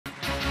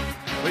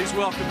Please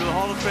welcome to the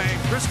Hall of Fame,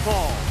 Chris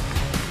Paul.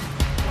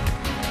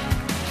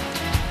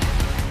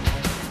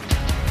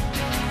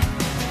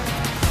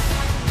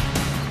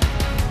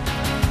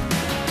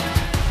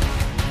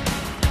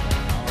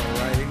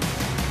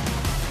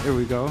 Here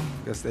we go.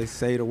 Guess they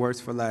say the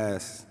worst for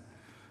last.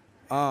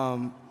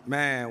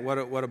 Man, what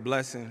a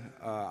blessing,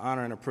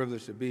 honor and a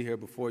privilege to be here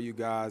before you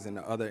guys and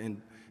the other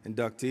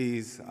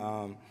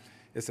inductees.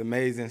 It's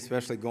amazing,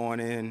 especially going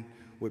in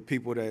with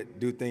people that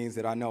do things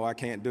that I know I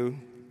can't do.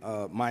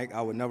 Mike,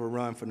 I would never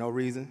run for no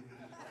reason,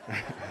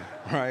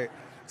 right?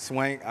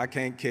 Swank, I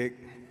can't kick.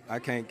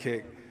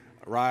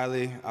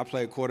 Riley, I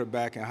played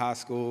quarterback in high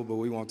school, but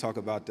we won't talk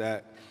about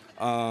that.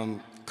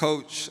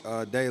 Coach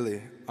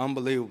Daly,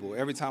 unbelievable.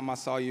 Every time I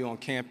saw you on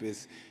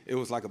campus, it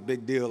was like a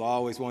big deal. I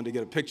always wanted to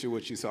get a picture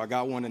with you, so I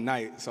got one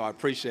tonight, so I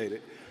appreciate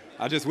it.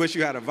 I just wish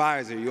you had a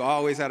visor. You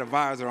always had a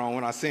visor on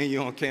when I seen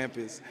you on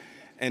campus.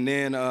 And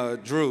then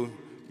Drew,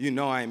 you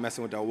know I ain't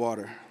messing with that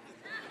water.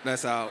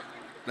 That's out.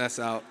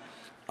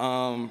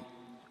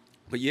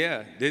 But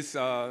yeah, this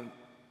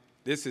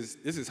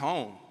is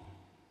home.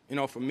 You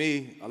know, for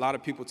me, a lot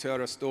of people tell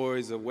their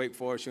stories of Wake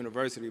Forest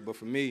University, but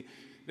for me,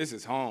 this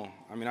is home.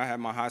 I mean, I had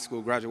my high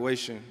school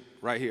graduation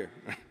right here,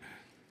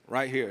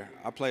 right here.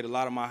 I played a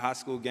lot of my high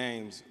school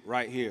games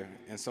right here.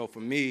 And so for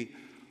me,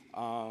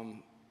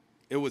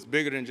 it was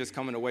bigger than just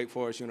coming to Wake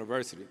Forest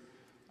University.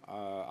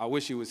 I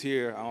wish he was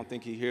here. I don't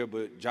think he's here,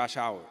 but Josh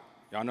Howard.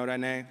 Y'all know that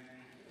name?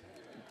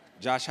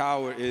 Josh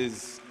Howard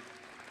is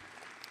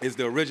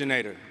the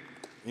originator,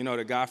 you know,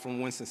 the guy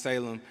from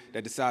Winston-Salem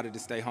that decided to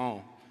stay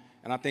home.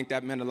 And I think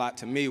that meant a lot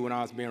to me when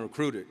I was being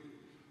recruited.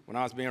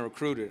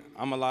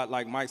 I'm a lot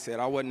like Mike said.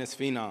 I wasn't this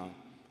phenom.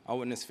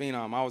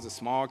 I was a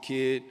small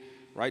kid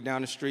right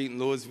down the street in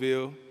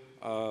Louisville.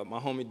 My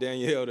homie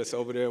Danielle that's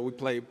over there, we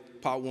played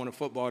Pop Warner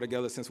football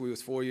together since we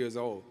was 4 years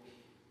old,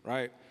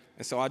 right?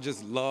 And so I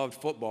just loved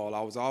football.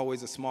 I was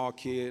always a small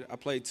kid. I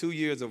played 2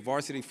 years of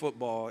varsity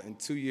football and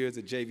 2 years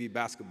of JV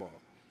basketball.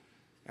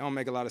 That don't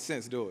make a lot of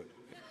sense, do it?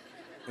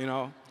 You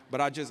know?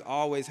 But I just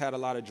always had a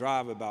lot of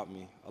drive about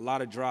me, a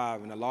lot of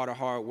drive and a lot of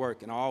hard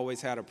work, and I always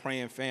had a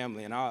praying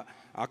family, and I'll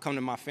come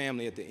to my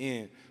family at the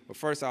end. But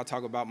first, I'll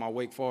talk about my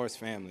Wake Forest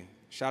family.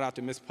 Shout out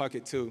to Miss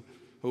Puckett, too,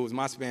 who was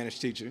my Spanish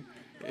teacher.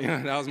 You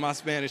know, that was my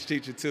Spanish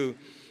teacher, too.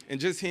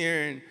 And just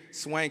hearing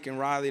Swank and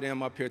Riley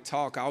them up here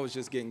talk, I was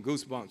just getting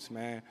goosebumps,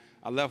 man.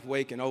 I left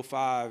Wake in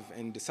 '05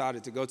 and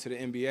decided to go to the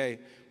NBA,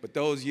 but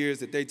those years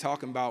that they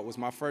talking about was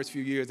my first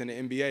few years in the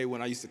NBA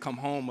when I used to come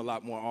home a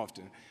lot more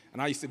often.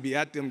 And I used to be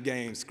at them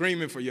games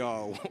screaming for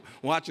y'all,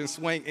 watching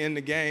Swank in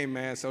the game,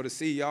 man. So to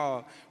see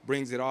y'all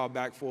brings it all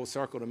back full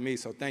circle to me,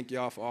 so thank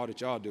y'all for all that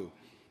y'all do.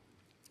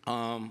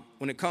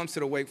 When it comes to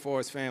the Wake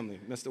Forest family,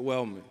 Mr.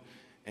 Wellman,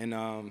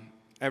 and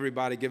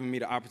everybody giving me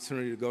the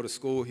opportunity to go to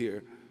school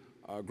here,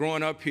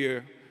 growing up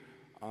here,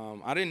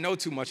 I didn't know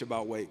too much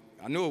about Wake.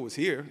 I knew it was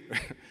here.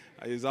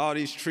 There's all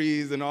these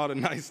trees and all the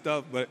nice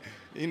stuff, but,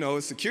 you know,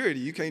 it's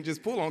security. You can't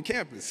just pull on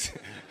campus,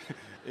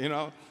 you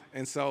know?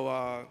 And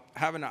so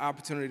having the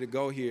opportunity to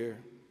go here,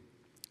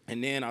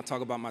 and then I'll talk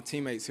about my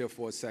teammates here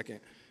for a second.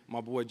 My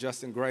boy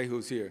Justin Gray,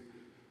 who's here.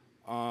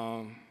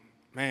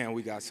 Man,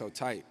 we got so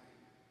tight.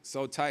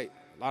 A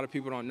lot of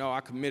people don't know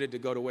I committed to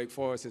go to Wake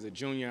Forest as a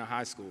junior in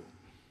high school.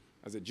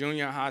 As a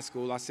junior in high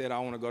school, I said I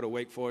want to go to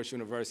Wake Forest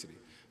University.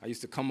 I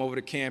used to come over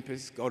to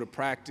campus, go to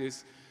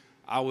practice.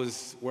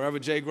 Wherever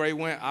Jay Gray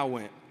went, I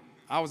went.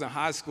 I was in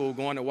high school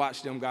going to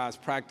watch them guys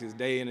practice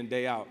day in and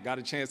day out. Got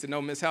a chance to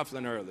know Miss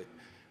Heflin early,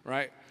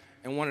 right?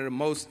 And one of the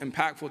most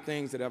impactful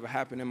things that ever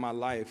happened in my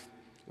life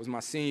was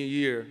my senior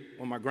year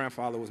when my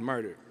grandfather was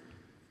murdered.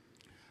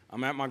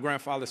 I'm at my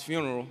grandfather's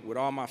funeral with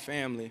all my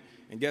family,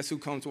 and guess who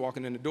comes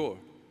walking in the door?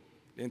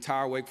 The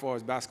entire Wake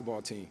Forest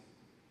basketball team.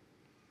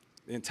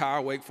 The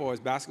entire Wake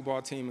Forest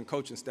basketball team and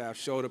coaching staff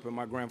showed up at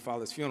my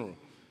grandfather's funeral.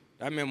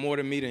 That meant more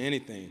to me than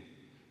anything.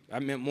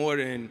 That meant more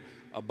than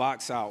a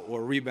box out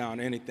or a rebound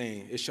or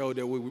anything. It showed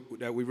that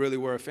we really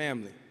were a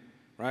family,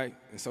 right?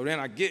 And so then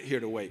I get here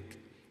to Wake.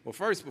 Well,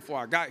 first, before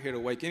I got here to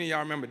Wake, any of y'all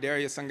remember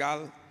Darius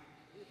Sangala?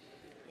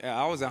 Yeah,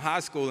 I was in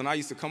high school, and I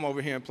used to come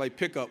over here and play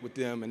pickup with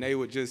them, and they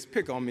would just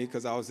pick on me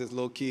because I was this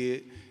little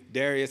kid.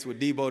 Darius would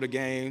debo the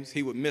games.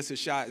 He would miss a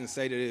shot and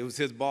say that it was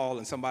his ball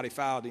and somebody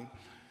fouled him.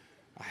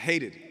 I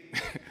hated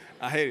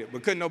it.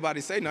 But couldn't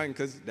nobody say nothing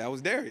because that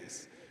was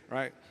Darius,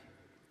 right?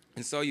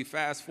 And so you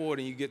fast forward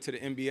and you get to the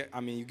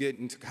NBA, you get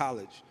into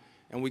college,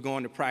 and we go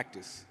into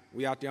practice.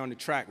 We out there on the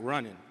track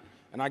running,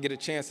 and I get a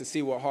chance to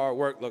see what hard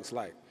work looks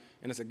like.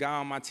 And it's a guy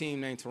on my team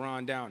named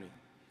Teron Downey.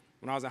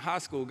 When I was in high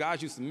school,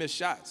 guys used to miss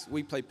shots.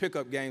 We played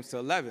pickup games to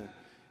 11,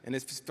 and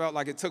it felt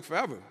like it took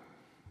forever.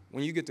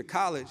 When you get to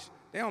college,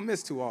 they don't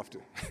miss too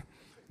often.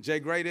 Jay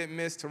Gray didn't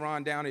miss,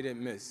 Teron Downey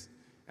didn't miss.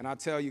 And I'll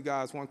tell you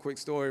guys one quick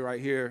story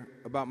right here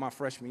about my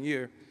freshman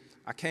year.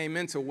 I came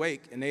into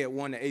Wake, and they had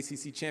won the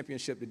ACC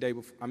championship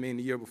the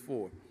year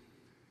before.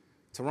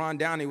 Teron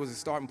Downey was a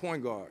starting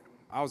point guard.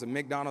 I was a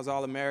McDonald's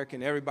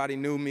All-American. Everybody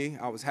knew me.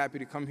 I was happy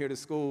to come here to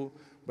school,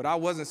 but I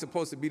wasn't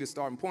supposed to be the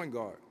starting point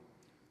guard.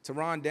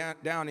 Teron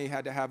Downey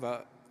had to have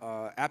a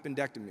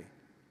appendectomy,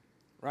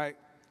 right?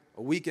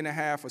 a week and a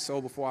half or so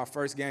before our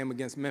first game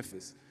against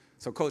Memphis.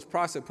 So Coach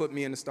Prosser put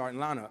me in the starting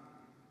lineup.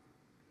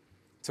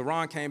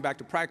 Teron came back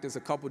to practice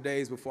a couple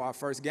days before our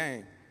first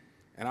game.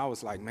 And I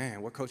was like,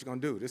 man, what coach gonna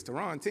do? This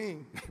Teron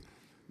team.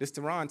 This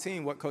Teron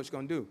team, what coach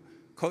gonna do?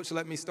 Coach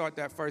let me start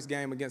that first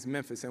game against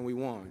Memphis, and we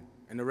won.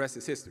 And the rest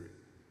is history,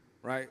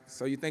 right?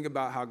 So you think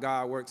about how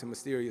God works in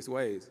mysterious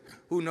ways.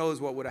 Who knows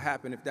what would have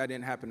happened if that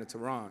didn't happen to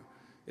Teron?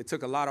 It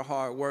took a lot of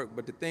hard work,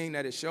 but the thing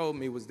that it showed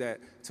me was that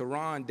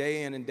Teron,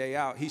 day in and day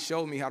out, he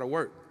showed me how to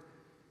work.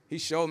 He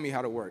showed me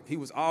how to work. He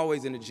was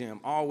always in the gym,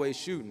 always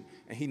shooting,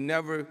 and he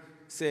never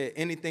said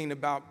anything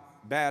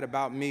bad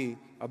about me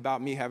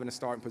having a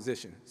starting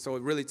position. So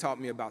it really taught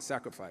me about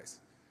sacrifice,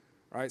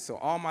 right? So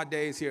all my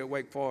days here at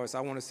Wake Forest,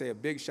 I want to say a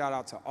big shout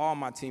out to all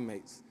my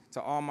teammates.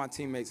 To all my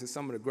teammates, it's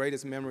some of the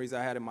greatest memories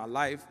I had in my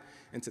life.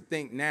 And to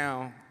think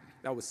now,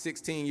 that was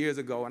 16 years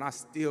ago, and I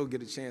still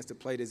get a chance to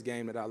play this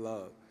game that I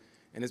love.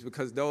 And it's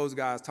because those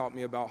guys taught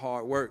me about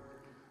hard work.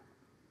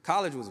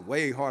 College was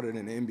way harder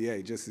than the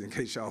NBA, just in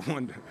case y'all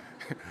wonder.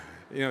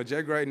 You know,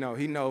 Jay Gray,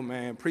 he know,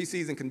 man.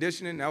 Preseason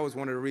conditioning, that was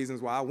one of the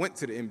reasons why I went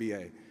to the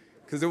NBA,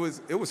 because it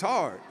was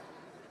hard.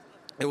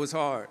 It was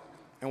hard.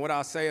 And what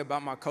I'll say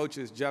about my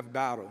coaches, Jeff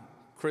Battle,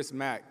 Chris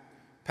Mack,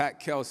 Pat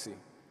Kelsey,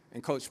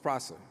 and Coach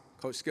Prosser,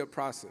 Coach Skip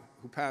Prosser,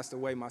 who passed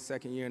away my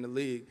second year in the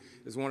league,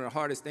 is one of the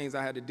hardest things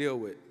I had to deal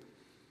with.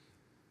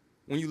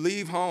 When you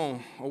leave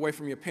home away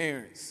from your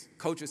parents,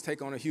 coaches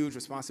take on a huge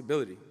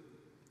responsibility,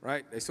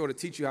 right? They sort of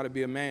teach you how to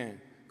be a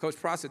man. Coach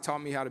Prosser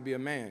taught me how to be a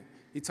man.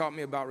 He taught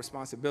me about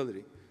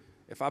responsibility.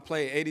 If I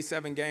played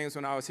 87 games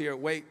when I was here at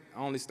Wake, I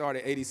only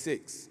started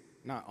 86.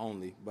 Not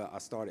only, but I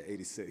started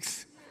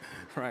 86,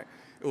 right?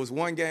 It was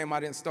one game I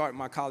didn't start in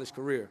my college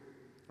career,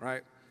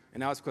 right?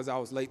 And that was because I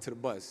was late to the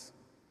bus.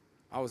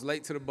 I was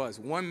late to the bus,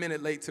 1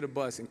 minute late to the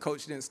bus, and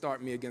Coach didn't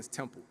start me against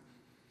Temple.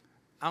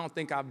 I don't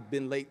think I've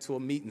been late to a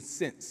meeting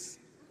since,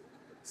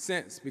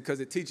 because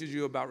it teaches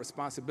you about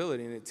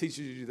responsibility, and it teaches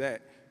you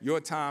that your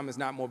time is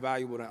not more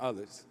valuable than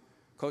others.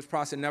 Coach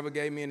Prosser never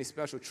gave me any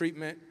special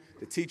treatment.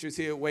 The teachers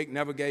here at Wake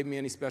never gave me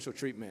any special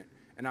treatment,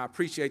 and I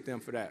appreciate them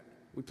for that.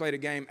 We played a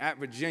game at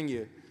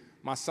Virginia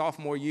my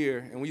sophomore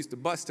year, and we used to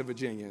bus to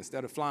Virginia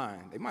instead of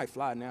flying. They might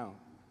fly now.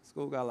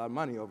 School got a lot of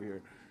money over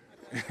here.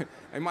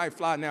 They might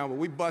fly now, but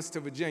we bused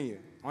to Virginia.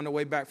 On the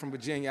way back from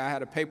Virginia, I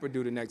had a paper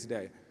due the next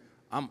day.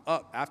 I'm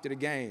up after the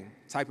game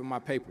typing my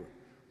paper.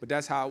 But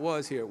that's how it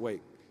was here at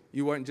Wake.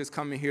 You weren't just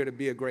coming here to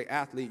be a great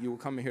athlete, you were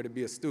coming here to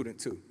be a student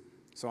too.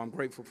 So I'm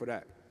grateful for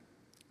that.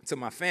 To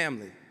my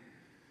family,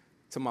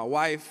 to my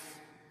wife,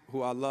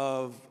 who I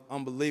love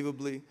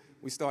unbelievably.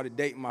 We started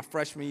dating my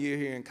freshman year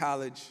here in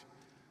college.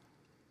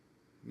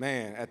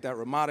 Man, at that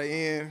Ramada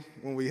Inn,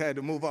 when we had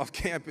to move off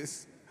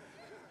campus,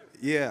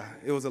 yeah,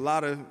 it was a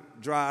lot of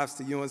drives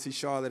to UNC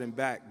Charlotte and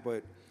back,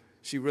 but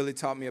she really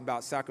taught me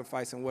about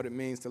sacrifice and what it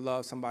means to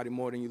love somebody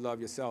more than you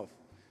love yourself.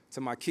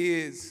 To my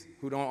kids,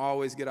 who don't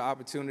always get an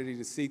opportunity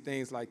to see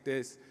things like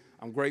this,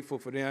 I'm grateful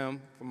for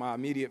them, for my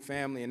immediate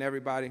family and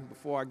everybody.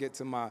 Before I get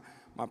to my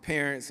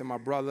parents and my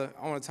brother,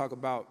 I want to talk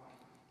about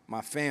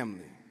my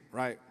family,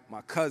 right?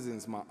 My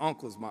cousins, my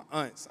uncles, my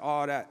aunts,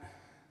 all that.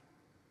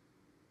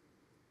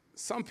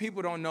 Some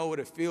people don't know what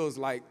it feels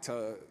like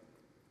to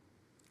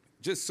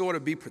just sort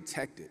of be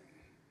protected.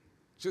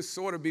 Just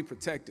sort of be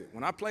protected.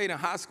 When I played in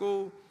high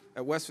school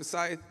at West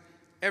Forsyth,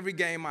 every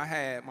game I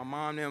had, my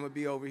mom and them would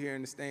be over here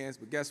in the stands,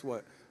 but guess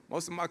what?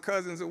 Most of my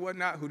cousins and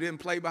whatnot who didn't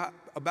play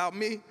about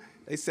me,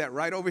 they sat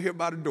right over here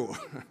by the door.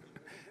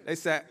 They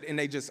sat, and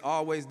they just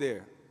always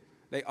there.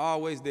 They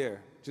always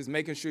there, just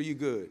making sure you're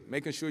good,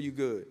 making sure you're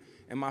good.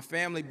 And my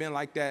family been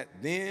like that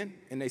then,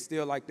 and they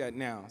still like that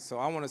now. So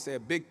I want to say a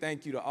big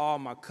thank you to all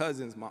my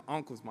cousins, my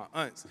uncles, my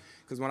aunts,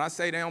 because when I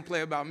say they don't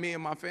play about me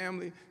and my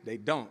family, they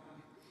don't.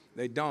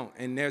 They don't.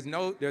 And there's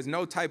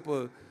no type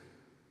of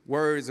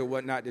words or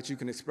whatnot that you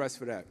can express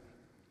for that.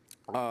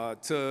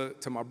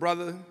 To my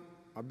brother,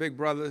 my big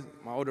brother,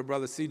 my older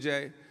brother,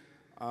 CJ,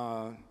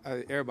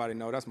 everybody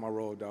know that's my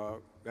road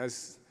dog.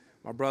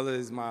 My brother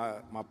is my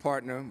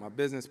partner, my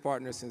business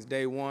partner since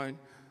day one.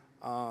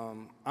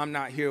 I'm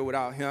not here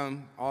without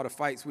him. All the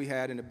fights we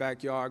had in the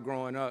backyard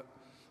growing up,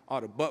 all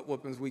the butt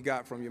whoopings we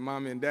got from your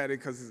mommy and daddy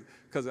because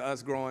of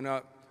us growing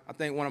up. I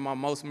think one of my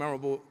most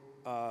memorable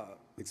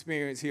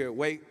experience here at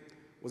Wake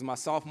was my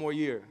sophomore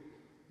year.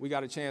 We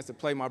got a chance to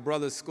play my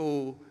brother's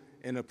school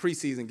in a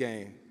preseason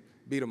game.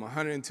 Beat them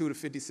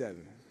 102-57.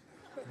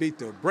 Beat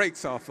the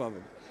brakes off of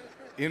them,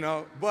 you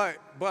know. But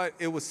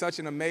it was such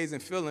an amazing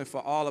feeling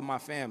for all of my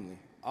family.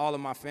 All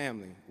of my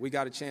family. We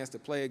got a chance to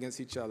play against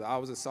each other. I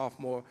was a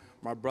sophomore,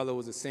 my brother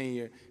was a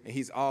senior, and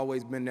he's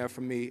always been there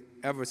for me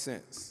ever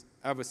since,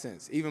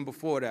 even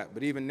before that.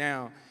 But even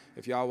now,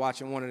 if y'all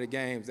watching one of the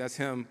games, that's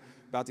him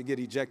about to get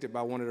ejected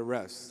by one of the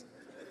refs.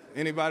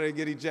 Anybody that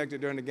get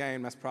ejected during the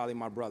game, that's probably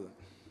my brother.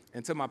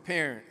 And to my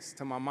parents,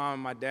 to my mom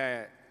and my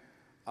dad,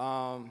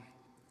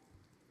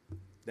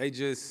 they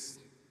just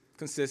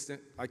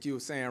consistent, like you were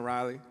saying,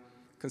 Riley,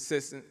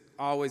 consistent,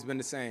 always been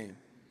the same.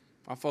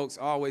 My folks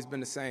always been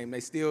the same.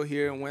 They still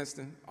here in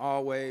Winston,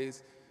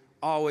 always.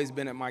 always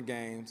been at my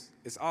games.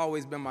 It's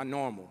always been my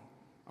normal.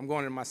 I'm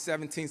going into my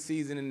 17th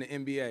season in the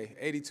NBA,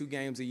 82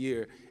 games a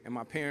year, and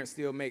my parents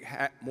still make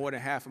more than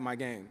half of my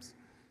games,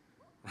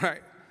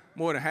 right?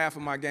 More than half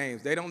of my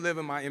games. They don't live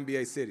in my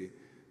NBA city.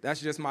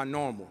 That's just my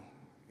normal.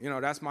 You know,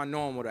 that's my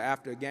normal. That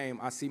after a game,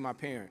 I see my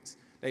parents.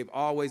 They've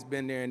always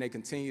been there, and they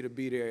continue to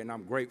be there, and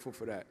I'm grateful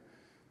for that.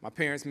 My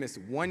parents missed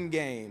one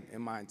game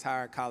in my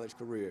entire college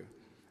career,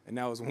 and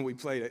that was when we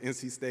played at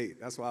NC State.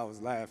 That's why I was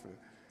laughing.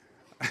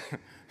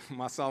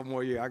 My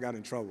sophomore year, I got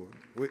in trouble.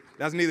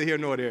 That's neither here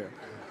nor there.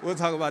 We'll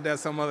talk about that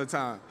some other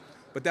time.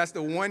 But that's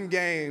the one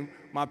game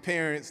my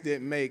parents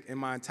didn't make in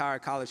my entire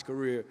college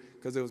career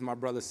because it was my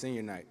brother's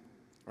senior night,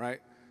 right?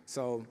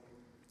 So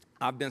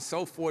I've been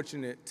so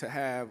fortunate to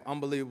have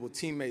unbelievable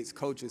teammates,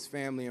 coaches,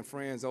 family, and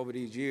friends over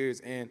these years,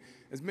 and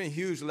it's been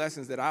huge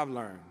lessons that I've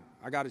learned.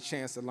 I got a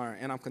chance to learn,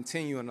 and I'm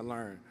continuing to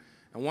learn.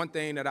 And one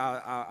thing that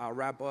I'll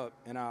wrap up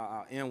and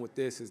I'll end with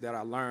this is that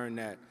I learned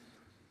that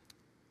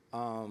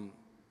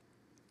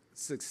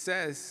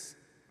success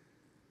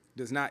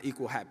does not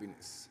equal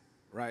happiness,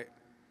 right?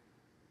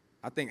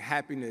 I think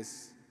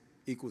happiness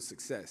equals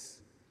success,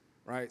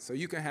 right? So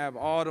you can have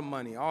all the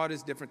money, all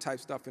this different type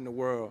stuff in the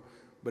world,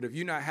 but if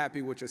you're not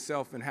happy with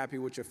yourself and happy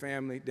with your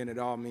family, then it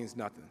all means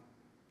nothing,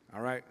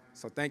 all right?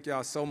 So thank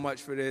y'all so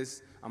much for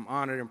this. I'm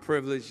honored and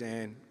privileged,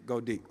 and go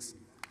Deacs.